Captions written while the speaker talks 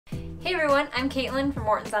Hey everyone, I'm Caitlin from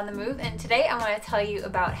Mortons on the Move, and today I want to tell you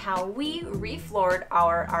about how we refloored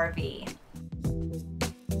our RV.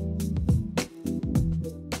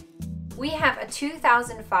 We have a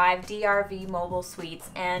 2005 DRV Mobiles Suites,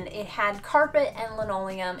 and it had carpet and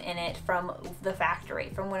linoleum in it from the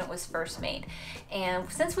factory, from when it was first made.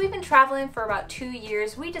 And since we've been traveling for about 2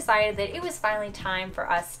 years, we decided that it was finally time for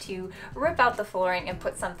us to rip out the flooring and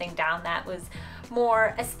put something down that was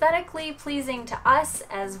more aesthetically pleasing to us,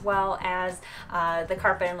 as well as the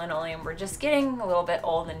carpet and linoleum were just getting a little bit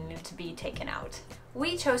old and needed to be taken out.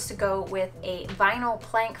 We chose to go with a vinyl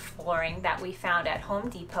plank flooring that we found at Home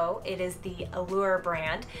Depot. It is the Allure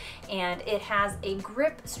brand, and it has a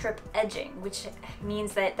grip strip edging, which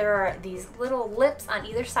means that there are these little lips on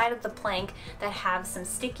either side of the plank that have some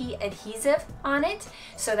sticky adhesive on it,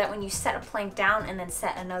 so that when you set a plank down and then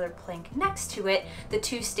set another plank next to it, the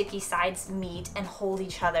two sticky sides meet and hold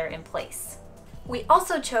each other in place. We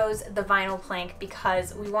also chose the vinyl plank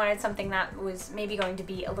because we wanted something that was maybe going to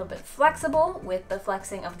be a little bit flexible with the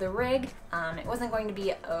flexing of the rig. It wasn't going to be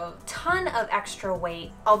a ton of extra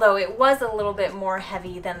weight, although it was a little bit more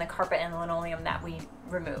heavy than the carpet and linoleum that we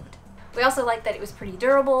removed. We also liked that it was pretty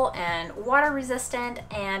durable and water resistant,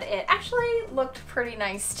 and it actually looked pretty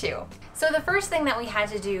nice too. So the first thing that we had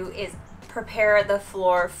to do is prepare the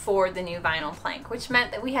floor for the new vinyl plank, which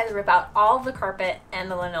meant that we had to rip out all the carpet and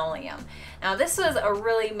the linoleum. Now this was a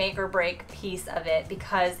really make or break piece of it,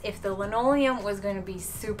 because if the linoleum was going to be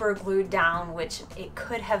super glued down, which it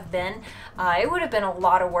could have been, it would have been a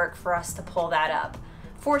lot of work for us to pull that up.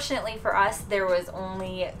 Fortunately for us, there was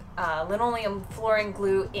only linoleum flooring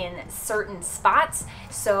glue in certain spots,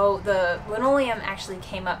 so the linoleum actually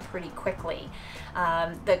came up pretty quickly.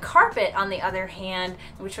 The carpet, on the other hand,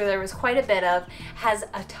 which there was quite a bit of, has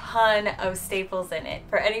a ton of staples in it.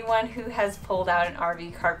 For anyone who has pulled out an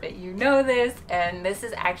RV carpet, you know this, and this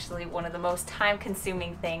is actually one of the most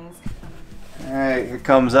time-consuming things. Alright, here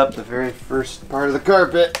comes up the very first part of the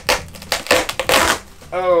carpet.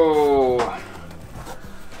 Oh!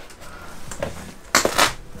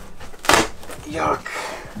 Yuck.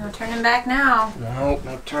 No turning back now. Nope,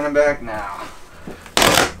 no turning back now.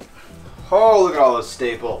 Oh, look at all those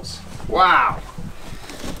staples. Wow.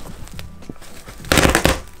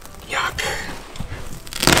 Yuck.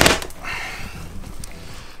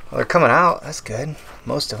 Well, they're coming out. That's good.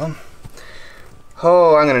 Most of them.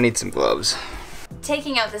 Oh, I'm gonna need some gloves.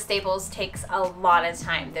 Taking out the staples takes a lot of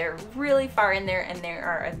time. They're really far in there, and there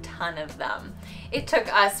are a ton of them. It took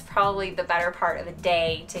us probably the better part of a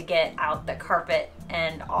day to get out the carpet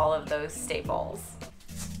and all of those staples.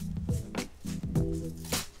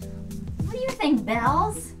 What do you think,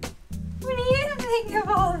 Bells? What do you think of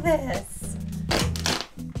all this?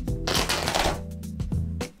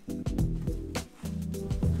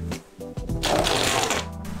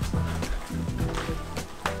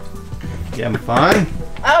 You having fun?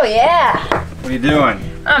 Oh yeah! What are you doing?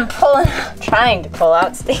 I'm trying to pull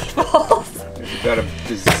out staples. You've got a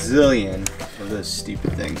bazillion of those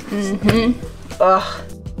stupid things. Mm-hmm. Ugh.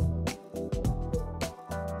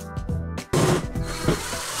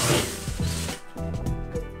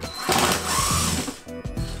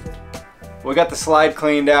 We got the slide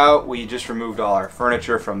cleaned out. We just removed all our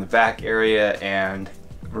furniture from the back area and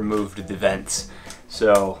removed the vents.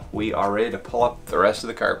 So we are ready to pull up the rest of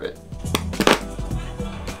the carpet.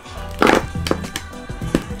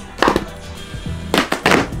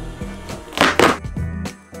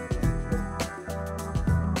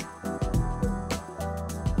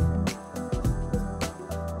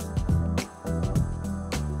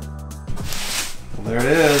 Well, there it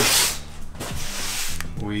is.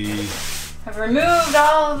 We I've removed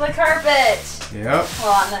all of the carpet. Yep.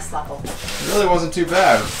 Well, on this level. It really wasn't too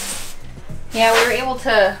bad. Yeah, we were able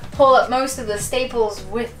to pull up most of the staples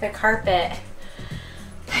with the carpet.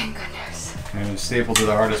 Thank goodness. And staples are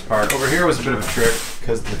the hardest part. Over here was a bit of a trick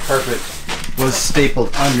because the carpet was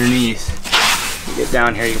stapled underneath. You get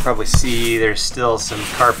down here, you can probably see there's still some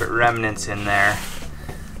carpet remnants in there.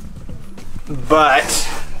 But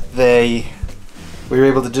we were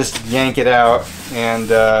able to just yank it out, and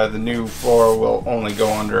the new floor will only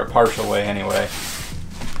go under a partial way anyway.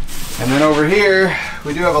 And then over here,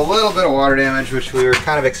 we do have a little bit of water damage, which we were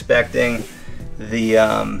kind of expecting.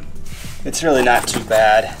 It's really not too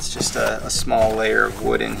bad. It's just a small layer of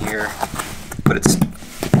wood in here, but it's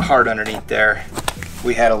hard underneath there.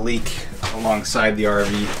 We had a leak alongside the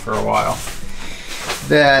RV for a while.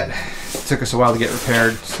 That took us a while to get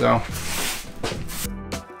repaired, so.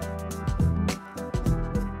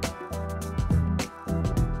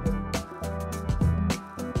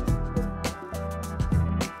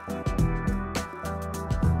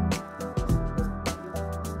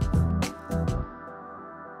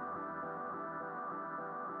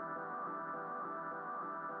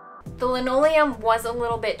 linoleum was a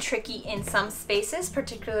little bit tricky in some spaces,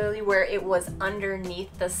 particularly where it was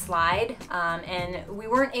underneath the slide, and we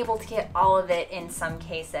weren't able to get all of it in some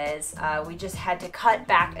cases. We just had to cut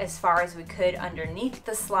back as far as we could underneath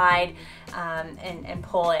the slide and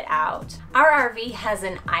pull it out. Our RV has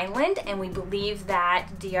an island, and we believe that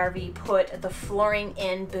DRV put the flooring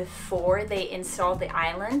in before they installed the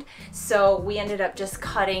island, so we ended up just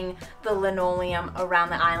cutting the linoleum around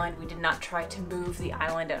the island. We did not try to move the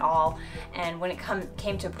island at all. And when it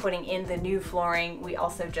came to putting in the new flooring, we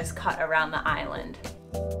also just cut around the island.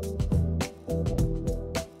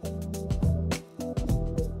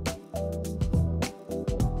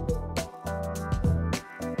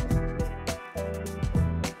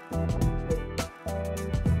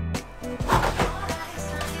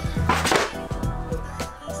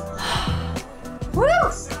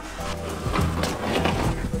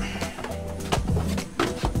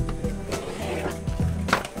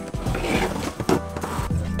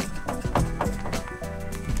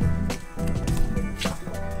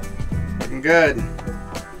 Good.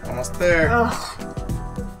 Almost there. Ugh.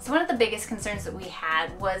 So one of the biggest concerns that we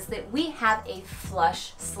had was that we have a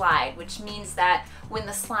flush slide, which means that when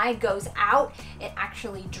the slide goes out, it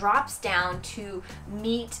actually drops down to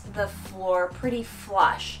meet the floor pretty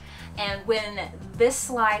flush. And when this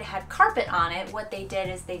slide had carpet on it, what they did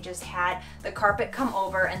is they just had the carpet come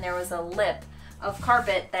over, and there was a lip of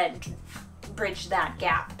carpet that bridged that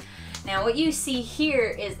gap. Now what you see here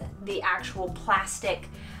is the actual plastic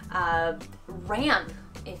ramp,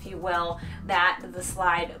 if you will, that the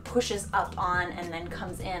slide pushes up on and then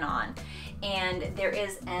comes in on. And there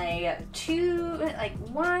is a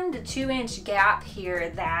 1 to 2 inch gap here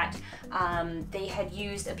that they had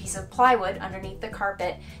used a piece of plywood underneath the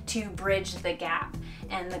carpet to bridge the gap,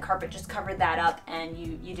 and the carpet just covered that up, and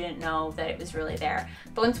you didn't know that it was really there.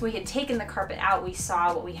 But once we had taken the carpet out, we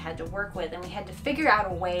saw what we had to work with, and we had to figure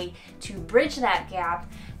out a way to bridge that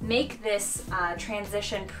gap, make this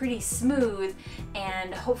transition pretty smooth,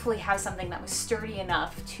 and hopefully have something that was sturdy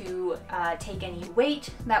enough to take any weight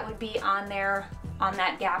that would be on there on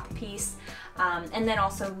that gap piece, and then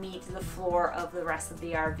also meet the floor of the rest of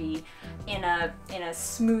the RV in a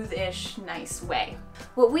smooth-ish, nice way.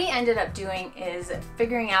 What we ended up doing is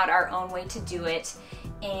figuring out our own way to do it,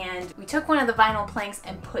 and we took one of the vinyl planks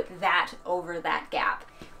and put that over that gap.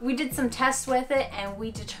 We did some tests with it, and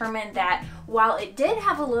we determined that while it did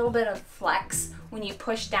have a little bit of flex when you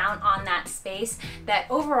push down on that space, that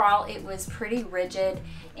overall it was pretty rigid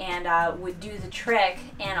and would do the trick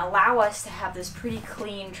and allow us to have this pretty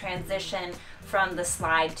clean transition from the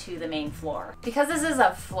slide to the main floor. Because this is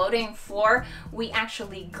a floating floor, we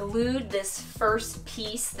actually glued this first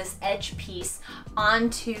piece, this edge piece,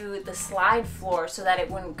 onto the slide floor so that it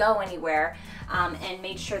wouldn't go anywhere, and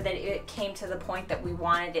made sure that it came to the point that we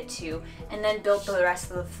wanted it to, and then built the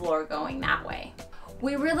rest of the floor going that way.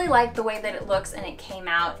 We really like the way that it looks and it came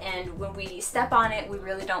out, and when we step on it, we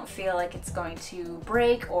really don't feel like it's going to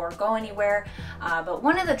break or go anywhere. But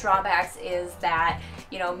one of the drawbacks is that,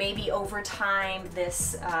 maybe over time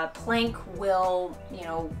this plank will,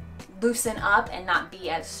 loosen up and not be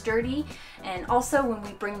as sturdy. And also when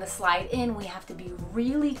we bring the slide in, we have to be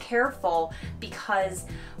really careful, because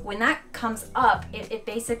when that comes up, it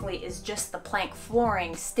basically is just the plank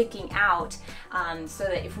flooring sticking out, so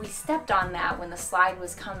that if we stepped on that when the slide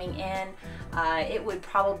was coming in, it would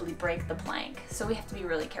probably break the plank. So we have to be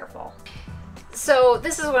really careful. So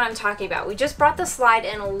this is what I'm talking about. We just brought the slide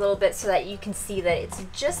in a little bit so that you can see that it's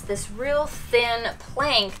just this real thin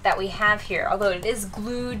plank that we have here, although it is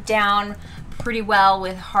glued down pretty well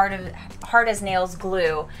with hard as nails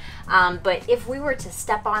glue. But if we were to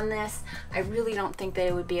step on this, I really don't think that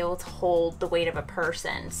it would be able to hold the weight of a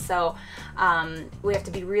person. So we have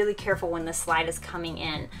to be really careful when the slide is coming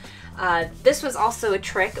in. This was also a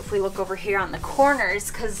trick if we look over here on the corners,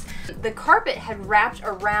 because the carpet had wrapped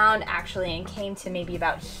around actually and came to maybe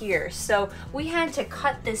about here. So we had to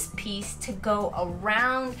cut this piece to go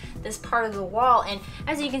around this part of the wall, and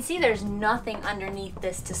as you can see, there's nothing underneath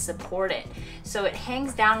this to support it. So it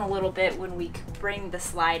hangs down a little bit when we bring the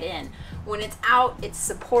slide in. When it's out, it's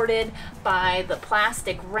supported by the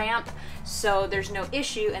plastic ramp, so there's no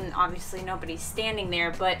issue, and obviously nobody's standing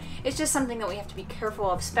there, but it's just something that we have to be careful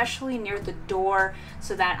of, especially near the door,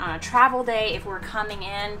 so that on a travel day, if we're coming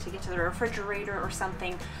in to get to the refrigerator or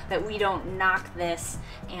something, that we don't knock this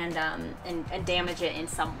and damage it in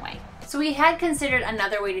some way. So we had considered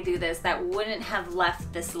another way to do this that wouldn't have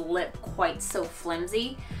left this lip quite so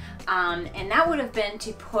flimsy, and that would have been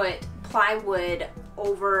to put plywood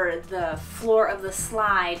over the floor of the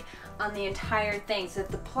slide on the entire thing, so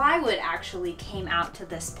that the plywood actually came out to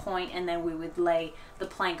this point, and then we would lay the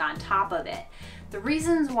plank on top of it. The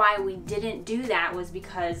reasons why we didn't do that was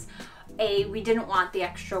because A, we didn't want the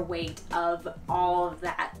extra weight of all of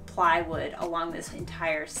that plywood along this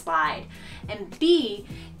entire slide, and B,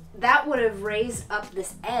 that would have raised up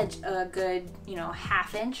this edge a good, you know,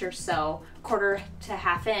 ½ inch or so, quarter to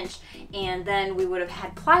 ½ inch, and then we would have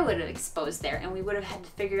had plywood exposed there, and we would have had to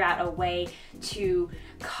figure out a way to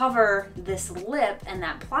cover this lip and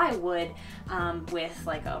that plywood with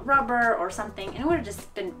like a rubber or something, and it would have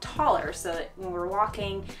just been taller, so that when we're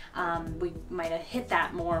walking, we might have hit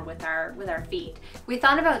that more with our feet. We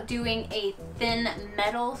thought about doing a thin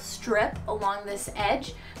metal strip along this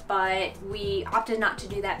edge, but we opted not to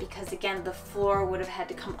do that because, again, the floor would have had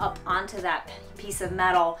to come up onto that piece of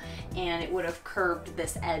metal, and it would have curved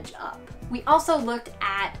this edge up. We also looked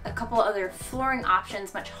at a couple other flooring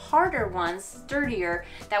options, much harder ones, sturdier,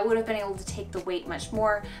 that would have been able to take the weight much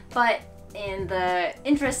more, but in the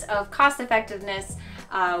interest of cost effectiveness,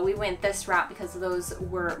 we went this route because those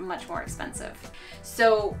were much more expensive.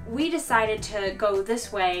 So we decided to go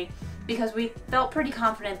this way because we felt pretty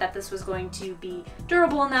confident that this was going to be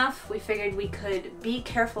durable enough. We figured we could be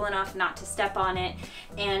careful enough not to step on it,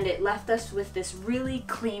 and it left us with this really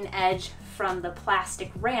clean edge from the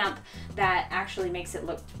plastic ramp that actually makes it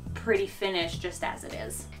look pretty finished just as it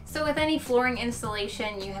is. So with any flooring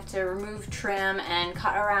installation, you have to remove trim and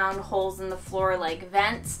cut around holes in the floor like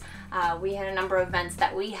vents. We had a number of vents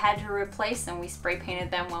that we had to replace, and we spray painted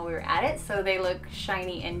them while we were at it so they look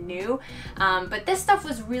shiny and new. But this stuff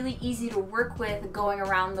was really easy to work with, going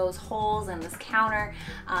around those holes and this counter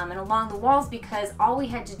and along the walls, because all we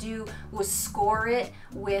had to do was score it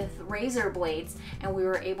with razor blades, and we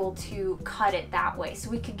were able to cut it that way. So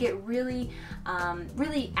we could get really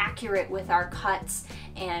accurate with our cuts,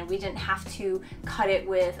 and we didn't have to cut it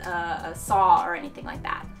with a saw or anything like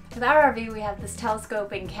that. With our RV, we have this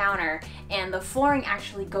telescoping counter, and the flooring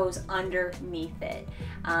actually goes underneath it.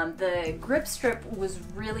 The grip strip was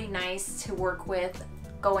really nice to work with,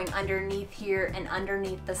 going underneath here and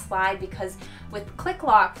underneath the slide, because with click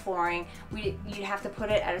lock flooring, you'd have to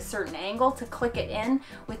put it at a certain angle to click it in.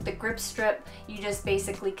 With the grip strip, you just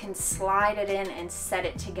basically can slide it in and set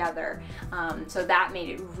it together. So that made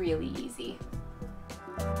it really easy.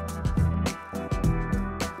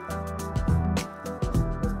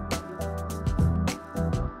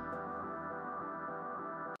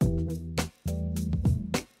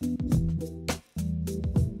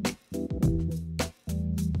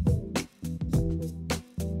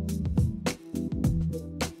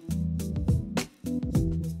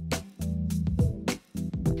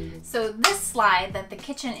 So this slide that the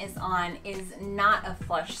kitchen is on is not a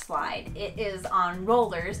flush slide. It is on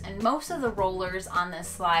rollers, and most of the rollers on this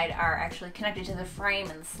slide are actually connected to the frame,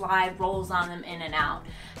 and the slide rolls on them in and out.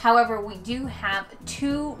 However, we do have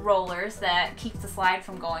 2 rollers that keep the slide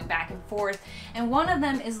from going back and forth, and one of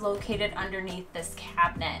them is located underneath this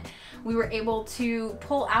cabinet. We were able to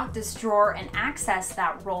pull out this drawer and access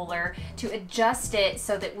that roller to adjust it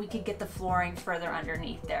so that we could get the flooring further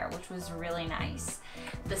underneath there, which was really nice.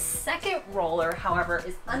 The second roller, however,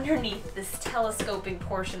 is underneath this telescoping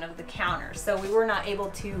portion of the counter, so we were not able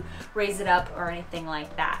to raise it up or anything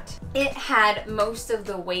like that. It had most of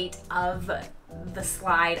the weight of the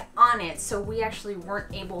slide on it, so we actually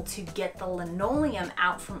weren't able to get the linoleum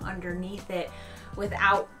out from underneath it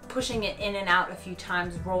without pushing it in and out a few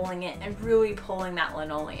times, rolling it, and really pulling that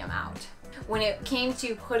linoleum out. When it came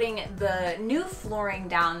to putting the new flooring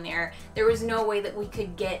down there was no way that we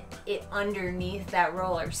could get it underneath that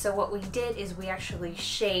roller. So what we did is we actually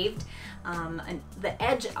shaved the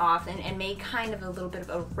edge off and made kind of a little bit of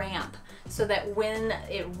a ramp, so that when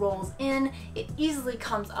it rolls in, it easily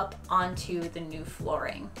comes up onto the new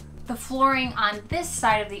flooring. The flooring on this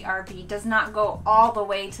side of the RV does not go all the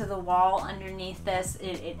way to the wall underneath this.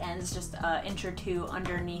 It ends just an inch or 2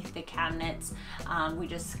 underneath the cabinets. We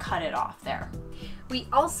just cut it off there. We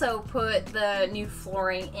also put the new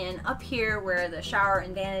flooring in up here where the shower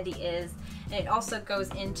and vanity is, and it also goes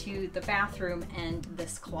into the bathroom and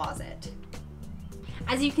this closet.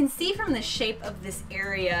 As you can see from the shape of this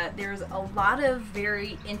area, there's a lot of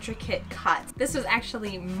very intricate cuts. This was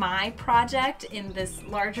actually my project in this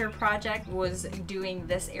larger project, was doing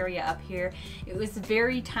this area up here. It was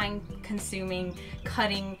very time consuming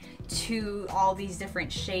cutting to all these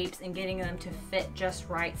different shapes and getting them to fit just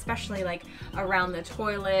right, especially like around the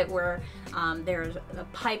toilet where there's a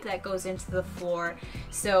pipe that goes into the floor.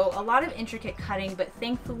 So a lot of intricate cutting, but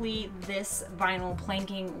thankfully this vinyl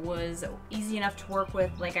planking was easy enough to work up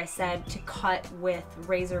with, like I said, to cut with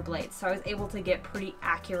razor blades. So I was able to get pretty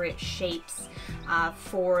accurate shapes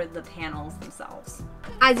for the panels themselves.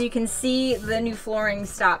 As you can see, the new flooring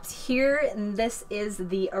stops here, and this is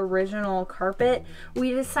the original carpet.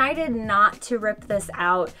 We decided not to rip this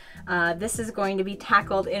out. This is going to be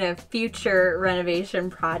tackled in a future renovation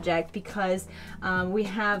project because we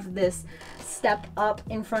have this step up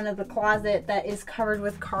in front of the closet that is covered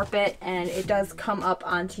with carpet, and it does come up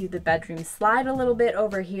onto the bedroom slide a little bit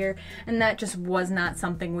over here, and that just was not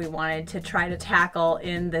something we wanted to try to tackle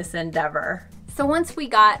in this endeavor. So once we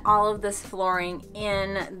got all of this flooring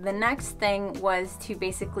in, the next thing was to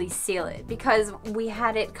basically seal it, because we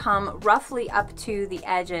had it come roughly up to the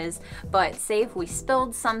edges, but say if we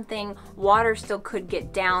spilled something, water still could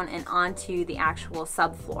get down and onto the actual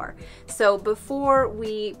subfloor. So before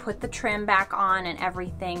we put the trim back on and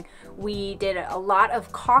everything, we did a lot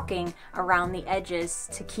of caulking around the edges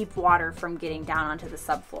to keep water from getting down onto the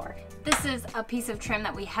subfloor. This is a piece of trim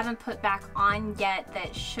that we haven't put back on yet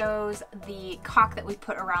that shows the caulk that we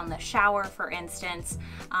put around the shower, for instance.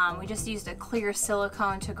 We just used a clear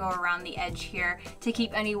silicone to go around the edge here to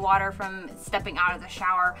keep any water from stepping out of the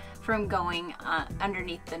shower from going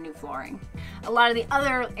underneath the new flooring. A lot of the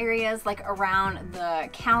other areas, like around the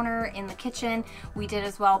counter in the kitchen, we did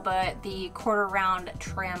as well, but the quarter round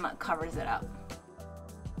trim covers it up.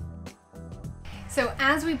 So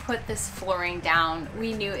as we put this flooring down,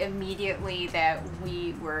 we knew immediately that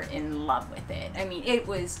we were in love with it. I mean, it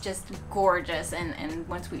was just gorgeous, and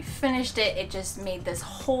once we finished it, it just made this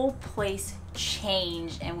whole place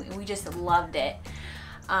change, and we just loved it.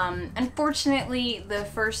 Unfortunately, the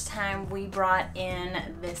first time we brought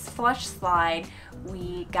in this flush slide,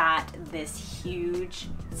 we got this huge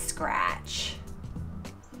scratch.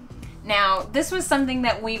 Now, this was something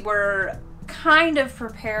that we were kind of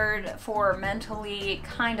prepared for mentally,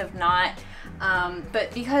 kind of not,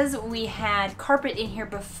 but because we had carpet in here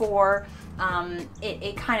before,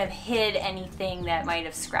 it kind of hid anything that might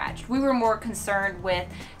have scratched. We were more concerned with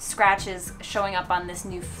scratches showing up on this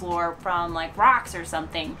new floor from like rocks or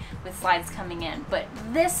something with slides coming in, but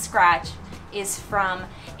this scratch is from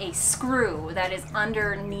a screw that is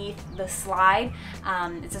underneath the slide.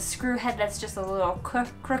 It's a screw head that's just a little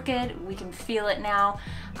crooked. We can feel it now,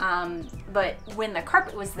 but when the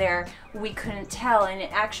carpet was there, we couldn't tell, and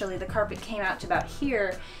actually the carpet came out to about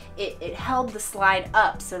here. It held the slide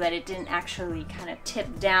up so that it didn't actually kind of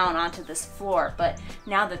tip down onto this floor. But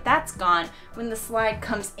now that that's gone, when the slide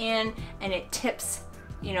comes in and it tips,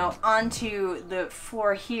 you know, onto the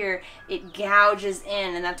floor here, it gouges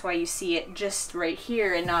in, and that's why you see it just right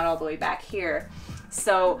here and not all the way back here.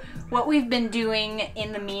 So what we've been doing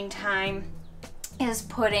in the meantime is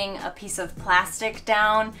putting a piece of plastic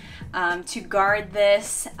down to guard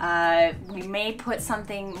this. We may put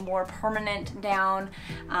something more permanent down,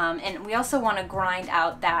 and we also want to grind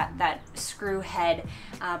out that screw head,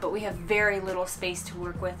 but we have very little space to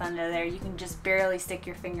work with under there. You can just barely stick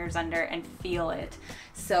your fingers under and feel it.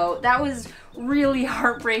 So that was really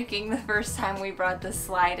heartbreaking the first time we brought this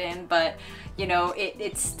slide in, but you know,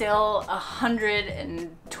 it's still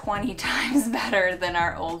 120 times better than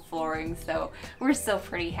our old flooring, so we're still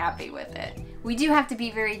pretty happy with it. We do have to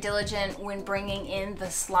be very diligent when bringing in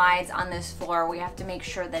the slides on this floor. We have to make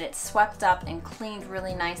sure that it's swept up and cleaned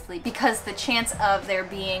really nicely, because the chance of there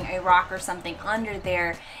being a rock or something under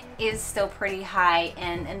there is still pretty high,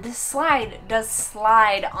 and this slide does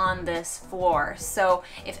slide on this floor, so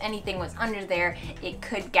if anything was under there, it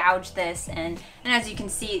could gouge this, and as you can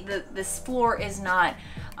see, this floor is not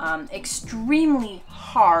extremely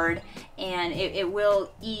hard, and it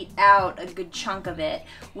will eat out a good chunk of it.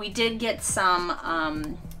 We did get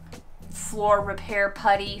some floor repair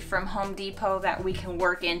putty from Home Depot that we can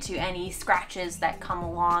work into any scratches that come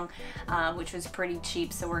along, which was pretty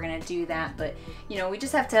cheap, so we're gonna do that. But you know, we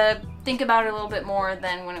just have to think about it a little bit more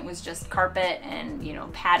than when it was just carpet and, you know,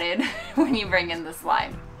 padded when you bring in the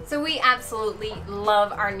slide. So we absolutely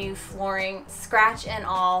love our new flooring, scratch and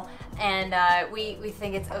all, and we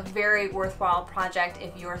think it's a very worthwhile project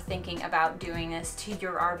if you're thinking about doing this to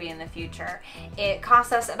your RV in the future. It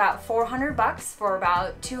cost us about $400 for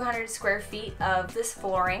about 200 square feet of this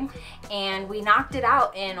flooring, and we knocked it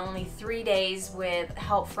out in only 3 days with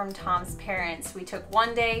help from Tom's parents. We took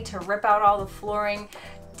one day to rip out all the flooring,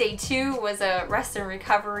 Day 2 was a rest and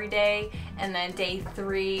recovery day, and then day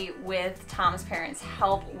 3, with Tom's parents'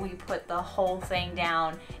 help, we put the whole thing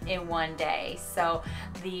down in one day. So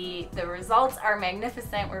the results are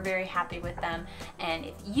magnificent. We're very happy with them. And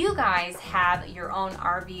if you guys have your own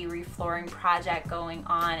RV reflooring project going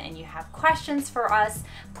on and you have questions for us,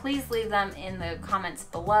 please leave them in the comments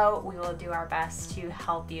below. We will do our best to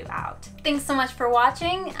help you out. Thanks so much for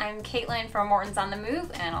watching. I'm Caitlin from Mortons on the Move,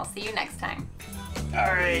 and I'll see you next time. All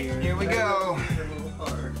right, here we go.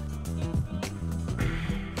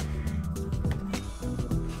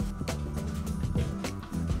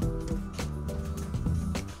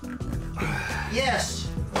 Yes,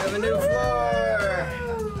 we have a new floor.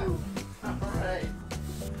 All right.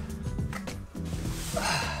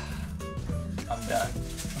 I'm done.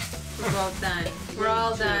 We're all done. We're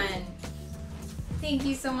all done. Thank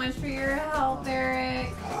you so much for your help, Eric.